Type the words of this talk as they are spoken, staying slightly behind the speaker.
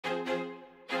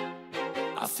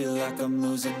I feel like I'm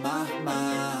losing my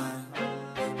mind.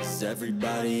 Is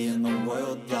everybody in the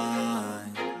world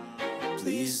blind?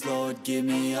 Please, Lord, give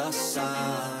me a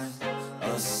sign,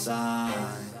 a sign.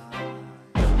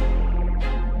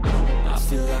 I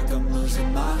feel like I'm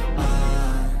losing my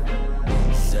mind.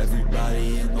 Is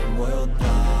everybody in the world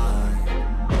blind?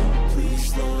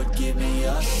 Please, Lord, give me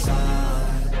a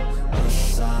sign, a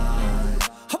sign.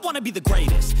 I wanna be the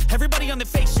greatest. Everybody on the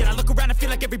fake shit. I look around and feel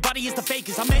like everybody is the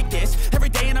fakest. I make this every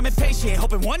day and I'm impatient,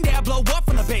 hoping one day I blow up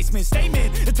from the basement.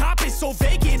 Statement, the top is so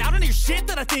vacant. I don't hear shit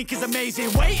that I think is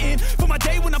amazing. Waiting for my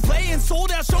day when I'm playing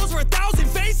sold out shows for 1,000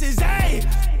 faces. Hey,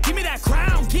 give me that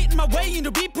crown, get in my way and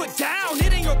to be put down.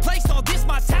 It ain't your place, all this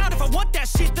my town. If I want that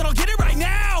shit, then I'll get it right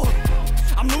now.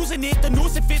 I'm losing it, the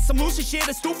noose it fits. I'm losing shit,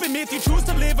 a stupid myth. You choose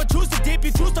to live or choose to dip.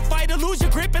 You choose to fight or lose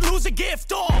your grip and lose a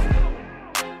gift.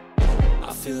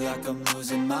 I feel like I'm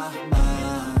losing my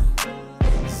mind.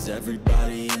 Is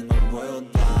everybody in the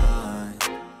world blind?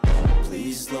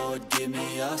 Please, Lord, give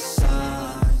me a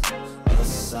sign, a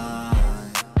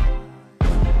sign.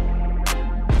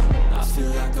 I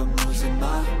feel like I'm losing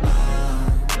my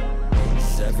mind.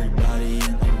 Is everybody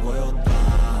in the world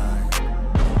blind?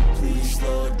 Please,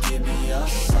 Lord, give me a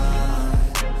sign,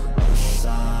 a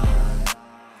sign.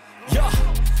 Yeah.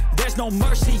 There's no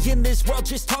mercy in this world,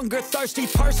 just hunger-thirsty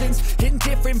persons in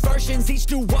different versions. Each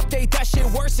new update, that shit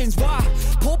worsens. Why?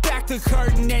 Pull back the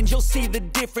curtain and you'll see the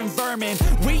different vermin.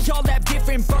 We all have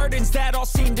different burdens that all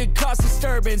seem to cause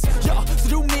disturbance. Yo, so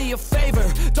do me a favor,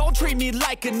 don't treat me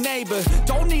like a neighbor.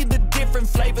 Don't need the different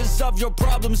flavors of your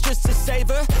problems just to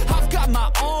savor. I've got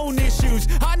my own issues,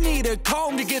 I need a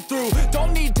comb to get through.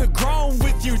 Don't need to groan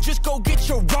with you, just go get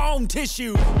your own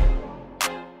tissue.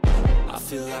 I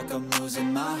feel like I'm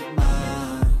losing my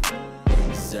mind.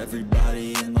 Is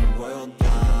everybody in the world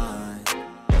blind?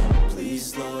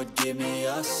 Please, Lord, give me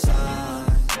a sign,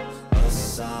 a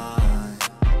sign.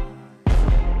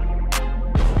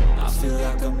 I feel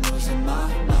like I'm losing my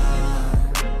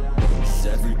mind. Is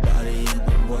everybody in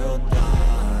the world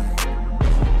blind?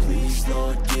 Please,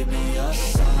 Lord, give me a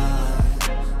sign,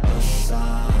 a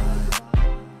sign.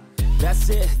 That's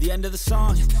it, the end of the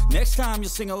song. Next time you'll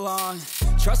sing along.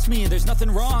 Trust me, there's nothing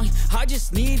wrong. I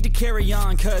just need to carry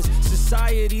on, cause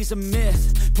society's a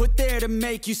myth put there to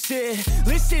make you sit.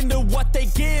 Listen to what they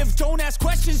give. Don't ask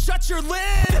questions, shut your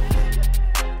lid.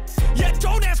 Yeah,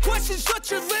 don't ask questions, shut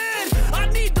your lid. I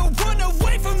need to run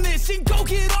away from this and go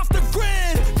get off the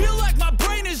grid. Feel like my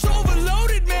brain is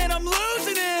overloaded, man, I'm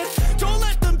losing it. Don't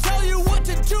let them tell you what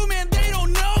to do, man, they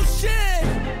don't know shit.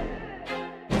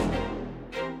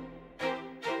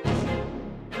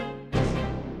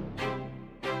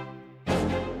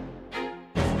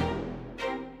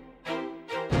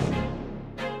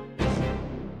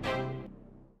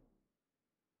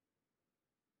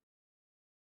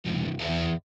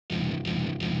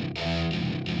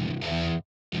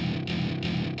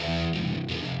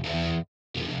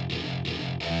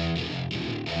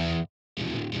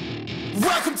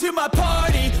 Welcome to my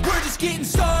party, we're just getting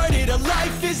started. A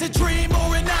life is a dream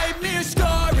or a nightmare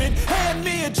scarring. Hand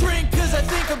me a drink cause I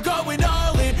think I'm going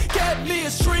all in. Get me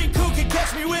a shrink who can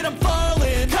catch me when I'm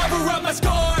falling. Cover up my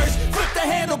scars, flip the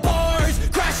handlebars.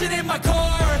 Crashing in my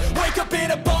car, wake up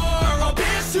in a bar. I'll be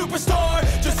a superstar,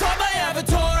 just on my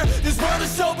avatar. This world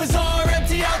is so bizarre,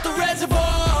 empty out the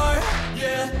reservoir.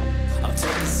 Yeah, I'm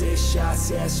taking 6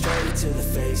 shots, yeah, straight to the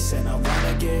face. And I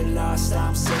wanna get lost,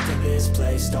 I'm sick of this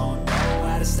place. Don't know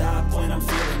how to stop when I'm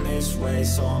feeling this way.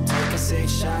 So I'm taking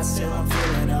 6 shots till I'm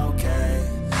feeling okay.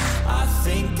 I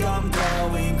think I'm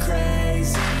going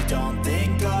crazy, don't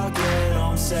think I'll get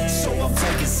home safe. So I'm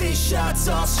taking 6 shots,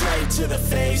 all straight to the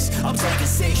face. I'm taking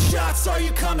 6 shots, are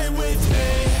you coming with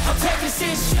me? I'm taking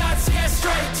 6 shots, yeah,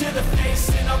 straight to the face.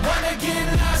 And I wanna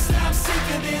get lost, I'm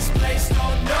sick of this place.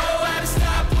 Don't know how to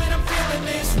stop when I'm feeling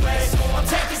this way. So I'm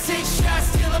taking 6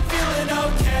 shots till I'm feeling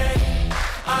okay.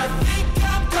 I think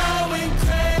I'm going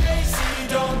crazy,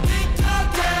 don't think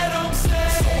I'll get home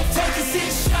safe. So I'm taking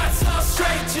 6 shots, all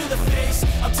straight to the face.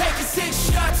 I'm taking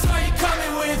 6 shots, are you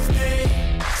coming with me?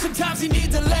 Sometimes you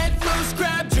need to let loose,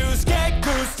 grab juice, get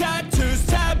goose, tattoos,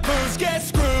 taboos, get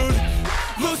screwed.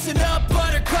 Loosen up,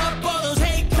 buttercup, all those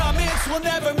hate comments will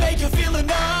never make you feel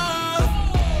enough.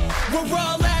 We're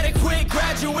all adequate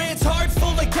graduates, heart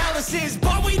full of calluses,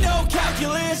 but we know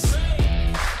calculus.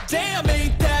 Damn,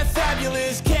 ain't that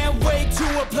fabulous? Can't wait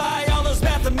to apply all those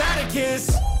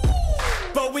mathematicus.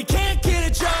 But we can't get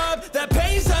a job that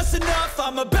pays us enough.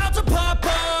 I'm about to pop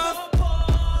off.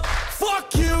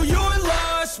 Fuck you, you're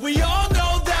lost. We all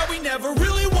know that we never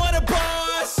really want a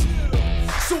boss.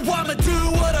 So I'ma do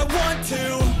what I want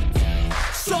to,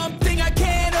 something I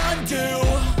can't undo.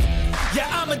 Yeah,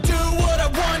 I'ma do what I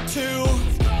want.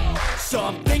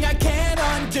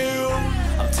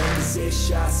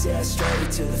 shots, yeah,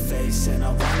 straight to the face. And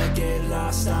I wanna get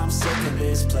lost, I'm sick of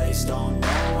this place. Don't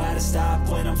know how to stop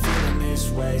when I'm feeling this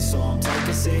way. So I'm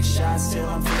taking 6 shots till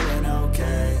I'm feeling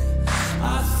okay.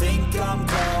 I think I'm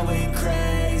going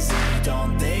crazy,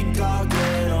 don't think I'll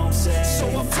get home safe. So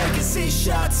I'm taking 6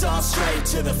 shots, all straight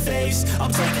to the face.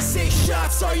 I'm taking 6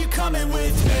 shots, are you coming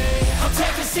with me? I'm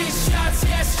taking 6 shots,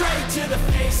 yeah, straight to the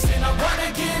face. And I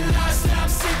wanna get lost, I'm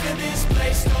sick of this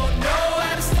place. Don't know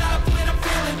how to stop when I'm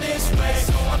feeling this way.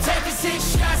 So I'm taking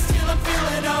 6 shots till I'm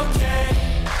feeling okay.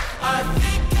 I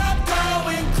think I'm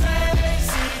going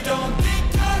crazy, don't think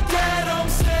I'll get home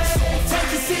safe. So I'm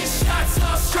taking 6 shots,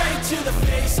 all straight to the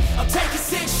face. I'm taking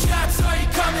 6 shots, are you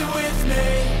coming with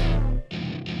me?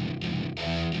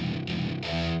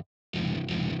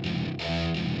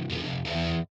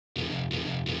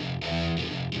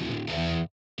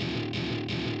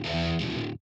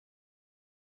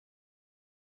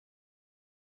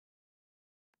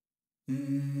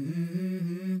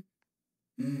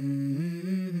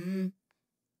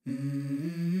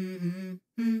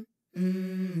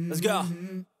 Let's go.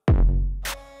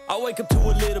 I wake up to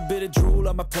a little bit of drool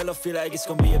on my pillow, feel like it's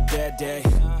gonna be a bad day.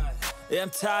 Yeah, I'm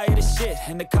tired of shit,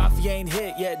 and the coffee ain't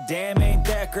hit yet, damn, ain't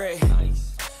that great.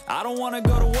 I don't wanna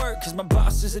go to work, cause my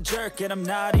boss is a jerk, and I'm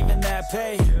not even that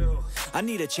paid. I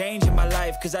need a change in my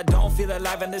life, cause I don't feel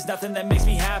alive, and there's nothing that makes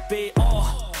me happy.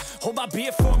 Hold my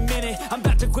beer for a minute, I'm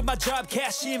about to quit my job,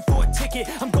 cash in for a ticket.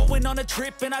 I'm going on a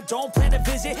trip and I don't plan to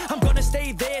visit. I'm gonna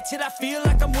stay there till I feel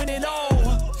like I'm winning,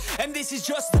 and this is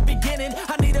just the beginning.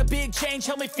 I need a big change,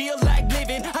 help me feel like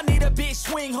living. I need a big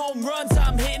swing, home runs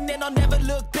I'm hitting. And I'll never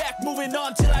look back, moving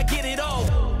on till I get it all.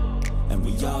 And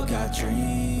we all got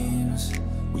dreams,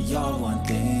 we all want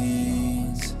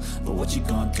things. But what you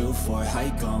gonna do for it, how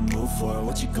you gonna move for it,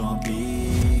 what you gonna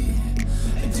be?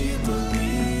 And do you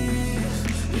believe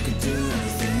you can do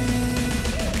anything?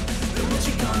 But what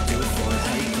you gonna do for it,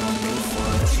 how you gonna move for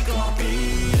it, what you gonna be?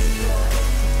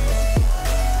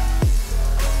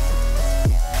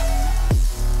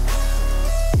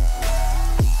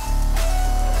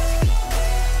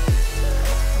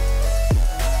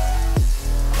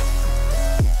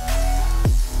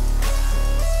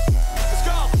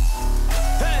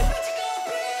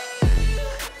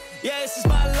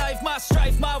 My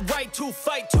strife, my right to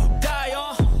fight, to die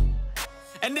on.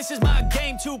 And this is my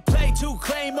game to play, to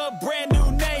claim a brand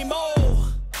new name,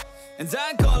 And I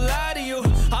ain't gonna lie to you,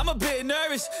 I'm a bit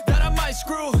nervous that I might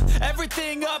screw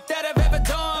everything up that I've ever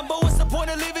done. But what's the point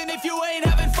of living if you ain't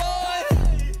having fun?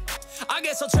 I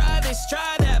guess I'll try this,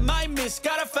 try that, might miss,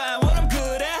 gotta find what I'm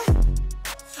good at.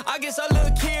 I guess I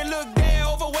look here, look there,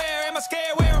 over where am I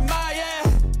scared, where am I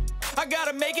at? I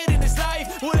gotta make it in this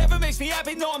life, whatever makes me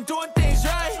happy, know I'm doing things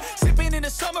right. Sipping in the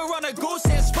summer on a goose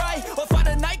and Sprite, or find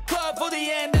a nightclub for the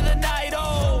end of the night,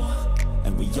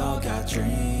 And we all got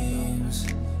dreams,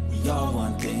 we all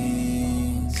want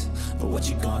things. But what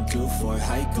you gonna do for it,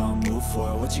 how you gonna move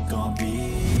for it, what you gonna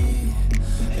be?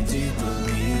 And do you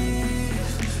believe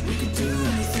you can do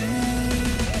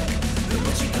anything? But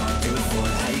what you gonna do for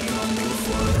it, how you gonna move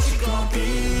for it, what you gonna be?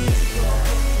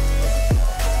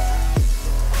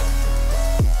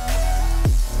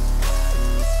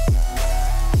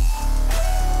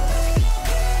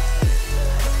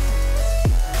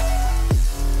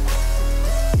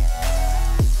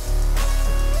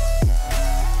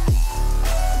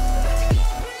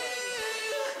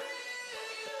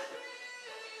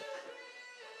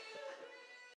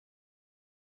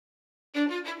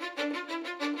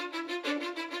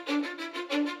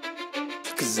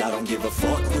 I don't give a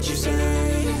fuck what you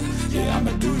say. Yeah,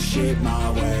 I'ma do shit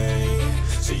my way.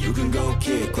 So you can go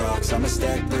kick rocks, I'ma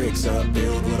stack bricks up,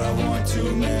 build what I want to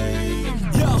make.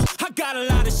 Yo, I got a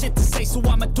lot of shit to say, so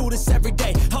I'ma do this every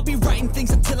day. I'll be writing things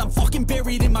until I'm fucking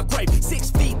buried in my grave. 6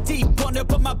 feet deep under,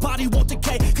 but my body won't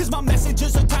decay. Cause my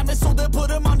messages are timeless, so they'll put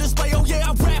them on display. Oh yeah,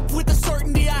 I rap with a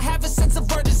certainty, I have a sense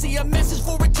of urgency. A message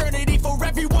for eternity, for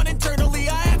everyone internally.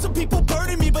 I had some people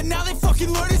burning me, but now they fucking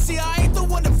learn to see I ain't the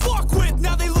one to fuck with.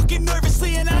 Now they looking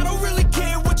nervously, and I don't really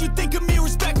care what you think of me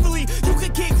respectfully. You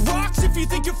can kick rocks if you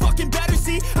think you're fucking better,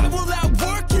 see. I will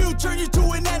outwork you, turn you to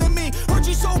an enemy. Hurt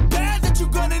you so bad that you're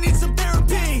gonna need some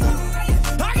therapy.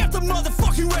 I got the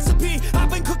motherfucking recipe, I've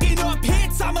been cooking up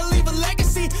hits, I'ma leave a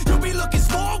legacy. You'll be looking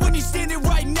small when you're standing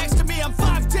right next to me. I'm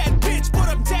 5'10", bitch, but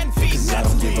I'm 10 feet. Cause I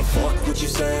don't give a fuck what you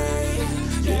say.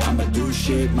 Yeah, I'ma do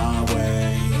shit my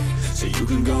way. So you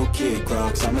can go kick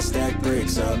rocks, I'ma stack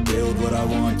bricks up, build what I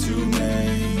want to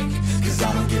make. Cause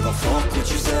I don't give a fuck what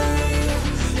you say.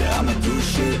 Yeah, I'ma do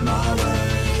shit my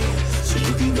way. So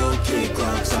you can go kick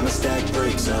rocks, I'ma stack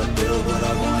bricks up, build what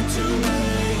I want to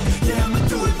make. Yeah, I'ma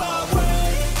do it my way.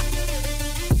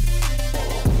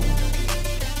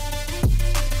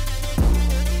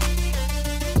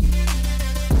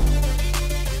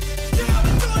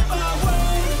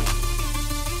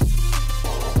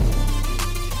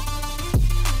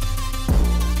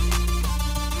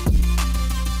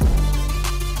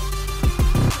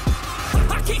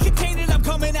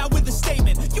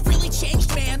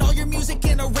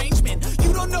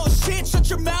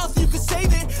 your mouth, you can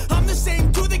save it. I'm the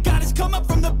same dude that got his come up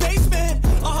from the basement.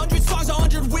 100 songs,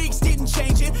 100 weeks, didn't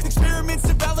change it. Experiments,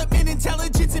 development,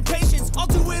 intelligence, and patience. I'll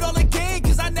do it all again,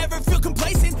 cause I never feel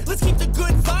complacent. Let's keep the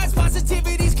good vibes,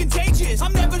 positivity's contagious.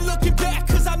 I'm never looking back,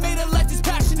 cause I made a life that's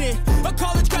passionate. A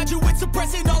college graduate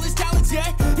suppressing all his talents,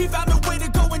 yeah. He found a way to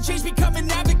go and change, become an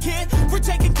advocate for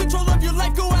taking control of your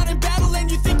life, go out and battle.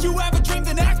 And you think you have a dream,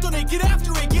 then act on it. Get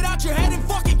after it, get out your head and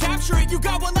fucking capture it. You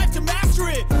got one life to master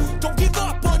it. Don't give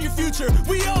up on your future.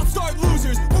 We all start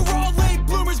losers. We're all late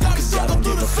bloomers, gotta struggle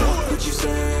through the sewer. What you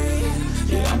say?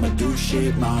 Yeah, I'ma do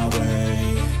shit my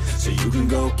way. So you can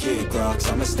go kick rocks,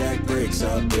 I'ma stack bricks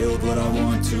up, build what I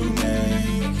want to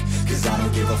make. Cause I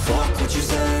don't give a fuck what you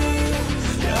say.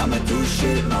 Yeah, I'ma do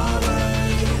shit my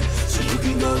way. So you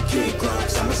can go kick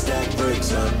rocks, I'ma stack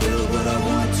bricks up, build what I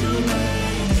want to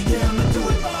make. Yeah, I'ma do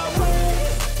it my way.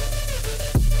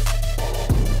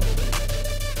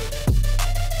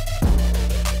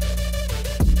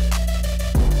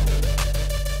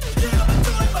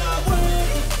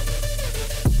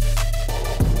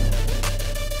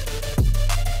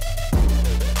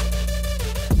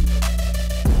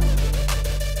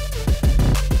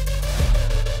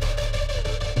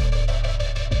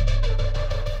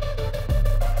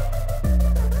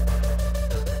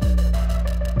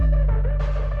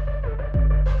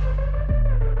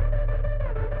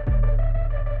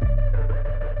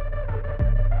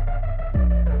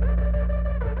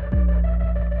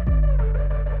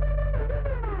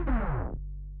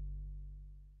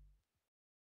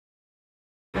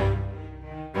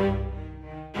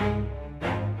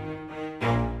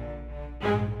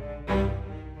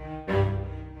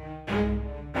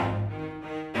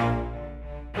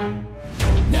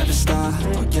 Never stop,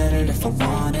 I'll get it if I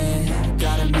want it.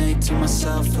 Gotta make to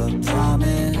myself a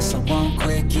promise. I won't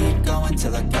quit, keep going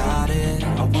till I got it.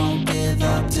 I won't give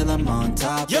up till I'm on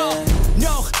top. Yo,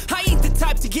 no, I ain't the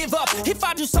type to give up. If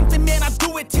I do something, man, I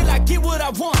do it till I get what I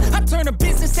want. I turn a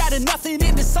business out of nothing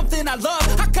into something I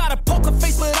love. I got a poker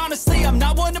face, but honestly, I'm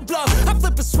not one to bluff. I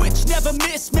flip a switch, never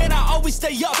miss, man, I always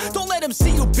stay up. Don't let them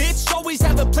see you, bitch, always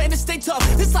have a plan to stay tough.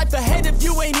 This life ahead of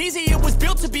you ain't easy, it was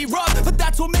built to be rough. But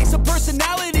that's what makes a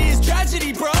personality, is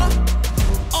tragedy, bruh.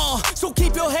 So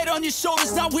keep your head on your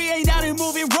shoulders. Now we ain't out here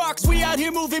moving rocks, we out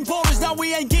here moving boulders. Now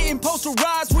we ain't getting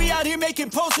posterized, we out here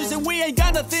making posters. And we ain't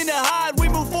got nothing to hide, we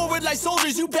move forward like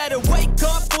soldiers. You better wake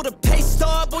up for the pay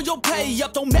stub, or you'll pay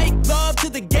up. Don't make love to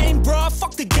the game, bruh,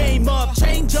 fuck the game up.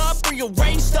 Change up,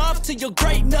 rearrange stuff to your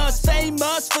greatness.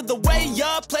 Famous for the way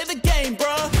up, play the game,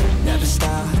 bruh. Never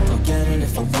stop, I'll get it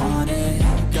if I want it.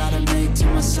 Gotta make to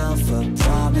myself a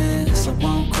promise. I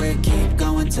won't quit, keep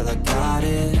going till I got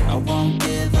it. I won't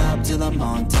give up till I'm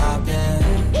on top, yeah.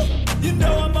 You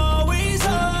know I'm always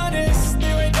honest,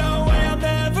 there ain't no way I'm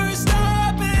ever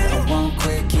stopping. I won't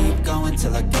quit, keep going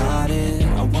till I got it.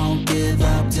 I won't give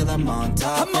up till I'm on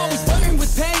top, I'm always flirting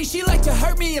with pain, she like to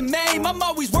hurt me and maim. I'm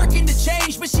always working to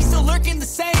change, but she's still lurking the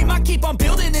same. I keep on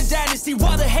building a dynasty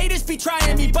while the haters be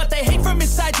trying me. But they hate from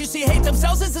inside, you see, hate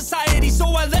themselves in society. So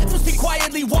I let them speak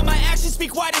quietly while my actions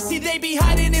speak wider. See, they be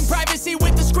hiding in privacy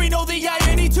with the screen. Oh, the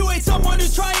irony to hate someone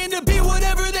who's trying to be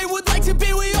whatever they would like to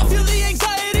be. We all feel the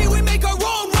anxiety, we make our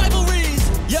own rivalries.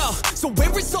 Yo, so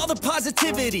where is all the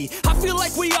positivity? I feel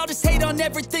like we all just hate on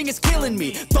everything, it's killing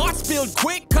me. Thoughts build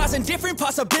quick, causing different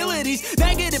possibilities.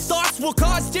 Negative thoughts will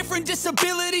cause different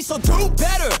disabilities. So do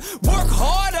better, work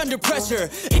hard under pressure.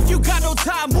 If you got no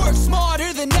time, work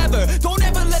smarter than ever. Don't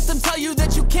ever let them tell you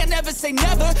that you can't ever say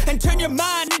never. And turn your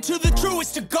mind into the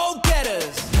truest of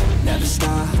go-getters. Never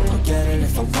stop, I'll get it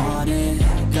if I want it.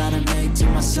 Gotta make to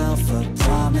myself a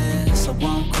promise. I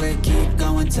won't quit, keep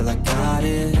going till I got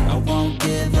it. I won't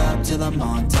give up till I'm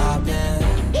on top, yeah.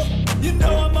 You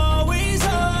know I'm always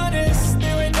honest,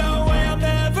 there ain't no way I'm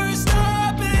ever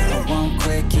stopping. I won't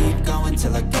quit, keep going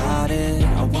till I got it.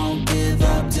 I won't give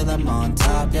up till I'm on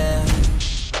top, yeah.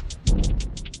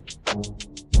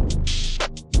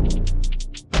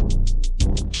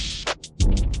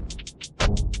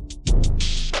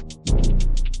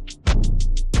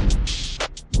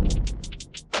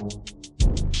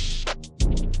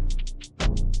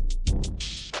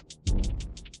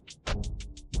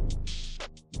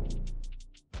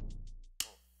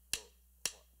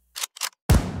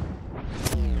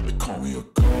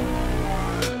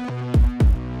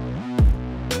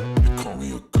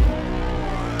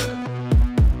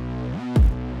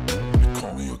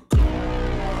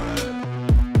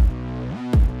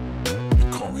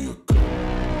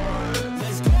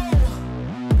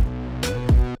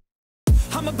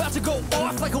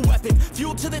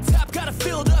 To the top, got a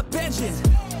filled up engine.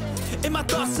 In my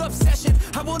thoughts, obsession,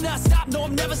 I will not stop, no,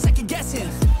 I'm never second guessing.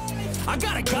 I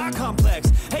got a God complex,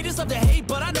 Haters love to hate,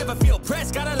 but I never feel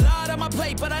pressed. Got a lot on my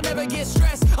plate, but I never get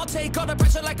stressed. I'll take all the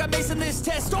pressure like I'm acing this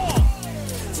test.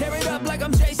 Tear it up like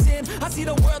I'm Jason. I see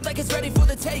the world like it's ready for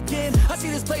the taking. I see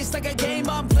this place like a game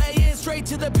I'm playing. Straight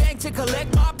to the bank to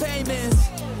collect my payments.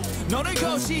 No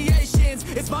negotiations,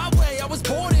 it's my way, I was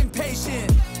born impatient.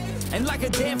 And like a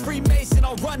damn Freemason,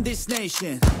 I'll run this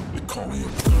nation. They call me a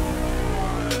god.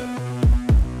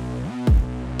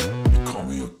 They call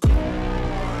me a god.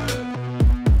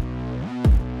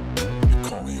 They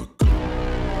call me a god.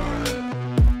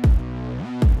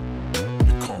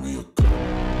 They call me a god.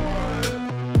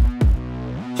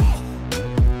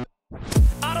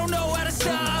 I don't know how to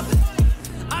stop.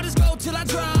 I just go till I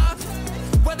drop.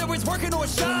 Whether it's working or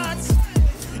shots,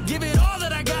 give it all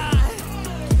that I got.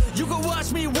 You can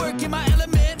watch me work in my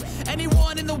element.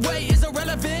 Anyone in the way is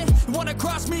irrelevant. You wanna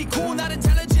cross me, cool, not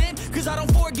intelligent. Cause I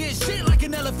don't forget shit like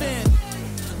an elephant.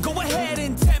 Go ahead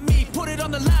and tempt me, put it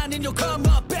on the line and you'll come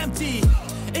up empty.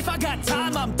 If I got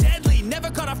time, I'm deadly. Never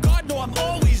caught off guard, no, I'm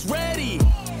always ready.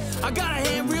 I got a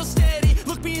hand real steady.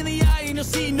 Look me in the eye and you'll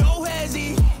see no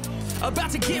hezzy.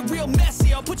 About to get real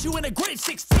messy. I'll put you in a grave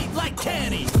 6 feet like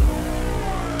Kenny.